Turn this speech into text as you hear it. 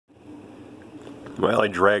Well, I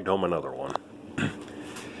dragged home another one.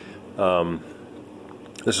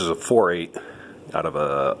 This is a 4.8 out of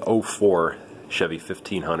a '04 Chevy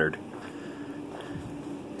 1500.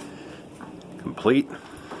 Complete.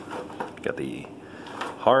 Got the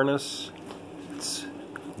harness. It's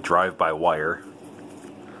drive-by-wire.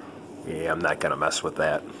 Yeah, I'm not gonna mess with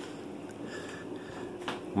that.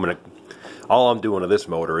 All I'm doing to this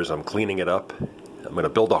motor is I'm cleaning it up. I'm gonna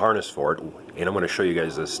build a harness for it, and I'm gonna show you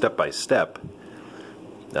guys a step-by-step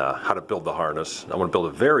how to build the harness. I'm gonna build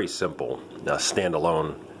a very simple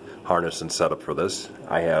standalone harness and setup for this.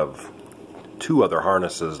 I have two other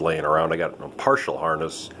harnesses laying around. I got a partial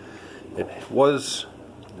harness. It was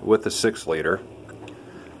with the 6-liter.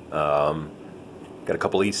 Got a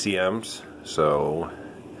couple ECMs, so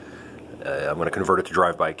I'm going to convert it to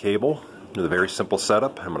drive-by cable. Do a very simple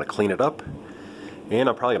setup. I'm going to clean it up, and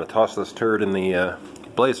I'm probably going to toss this turd in the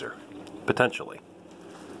Blazer, potentially.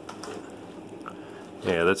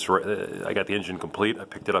 Yeah, that's right. I got the engine complete. I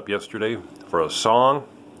picked it up yesterday for a song.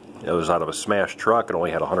 It was out of a smashed truck. It only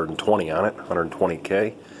had 120 on it,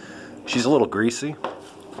 120K. She's a little greasy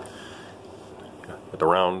with the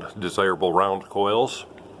round, desirable round coils.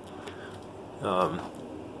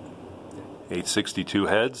 862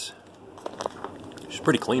 heads. She's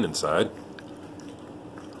pretty clean inside.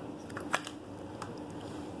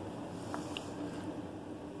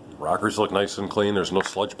 Rockers look nice and clean. There's no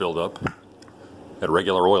sludge buildup. Had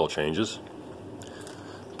regular oil changes.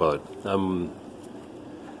 But I'm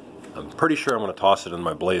pretty sure I'm going to toss it in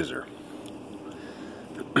my Blazer.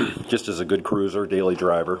 Just as a good cruiser, daily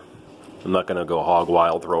driver. I'm not going to go hog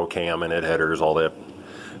wild, throw a cam in it, headers, all that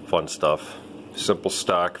fun stuff. Simple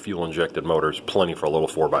stock, fuel injected motors, plenty for a little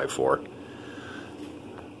 4x4.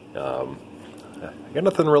 I got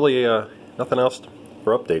nothing really, nothing else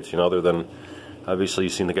for updates, you know, other than obviously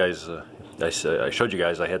you've seen the guys. I showed you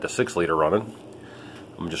guys I had the 6-liter running.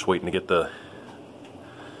 I'm just waiting to get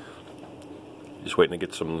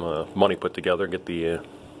some money put together and get the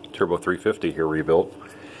Turbo 350 here rebuilt.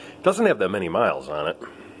 It doesn't have that many miles on it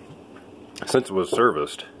since it was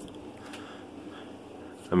serviced.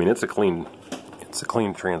 I mean, it's a clean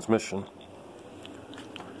transmission.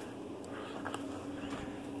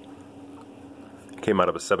 Came out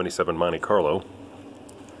of a '77 Monte Carlo.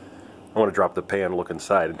 I want to drop the pan, look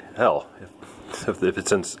inside. Hell, if the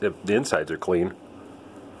insides are clean,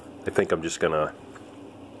 I think I'm just gonna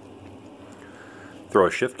throw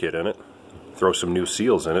a shift kit in it, throw some new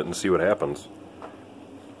seals in it, and see what happens.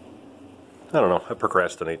 I don't know. I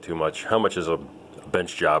procrastinate too much. How much is a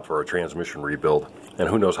bench job for a transmission rebuild? And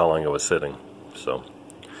who knows how long it was sitting. So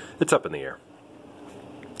it's up in the air.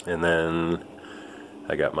 And then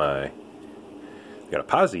I got a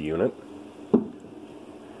posi unit.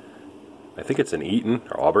 I think it's an Eaton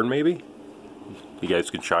or Auburn, maybe. You guys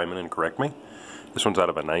can chime in and correct me. This one's out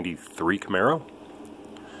of a '93 Camaro.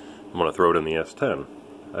 I'm going to throw it in the S10.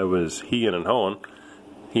 I was heeing and hawing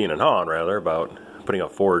about putting a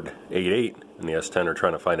Ford 8.8 in the S10 or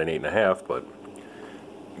trying to find an 8.5, but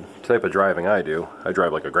the type of driving I do, I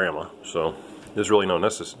drive like a grandma, so there's really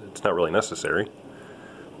it's not really necessary.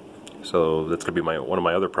 So that's going to be one of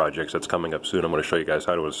my other projects that's coming up soon. I'm going to show you guys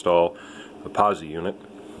how to install a posi unit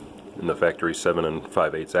in the factory 7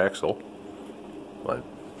 5/8 axle. But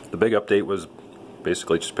the big update was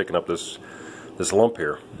basically just picking up this lump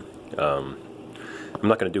here. I'm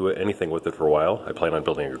not going to do anything with it for a while. I plan on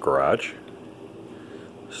building a garage.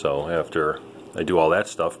 So after I do all that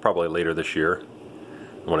stuff, probably later this year,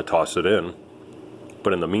 I'm going to toss it in.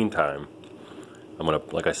 But in the meantime,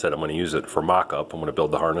 like I said, I'm going to use it for mock-up. I'm going to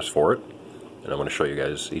build the harness for it, and I'm going to show you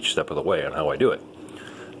guys each step of the way on how I do it.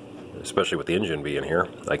 Especially with the engine being here,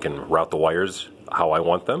 I can route the wires how I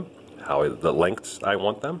want them, the lengths I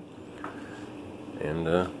want them, and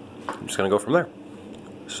I'm just going to go from there.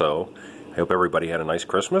 So I hope everybody had a nice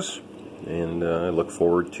Christmas, and I look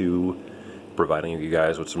forward to providing you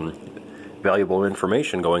guys with some valuable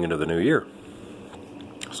information going into the new year.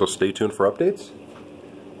 So stay tuned for updates,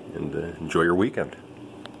 and enjoy your weekend.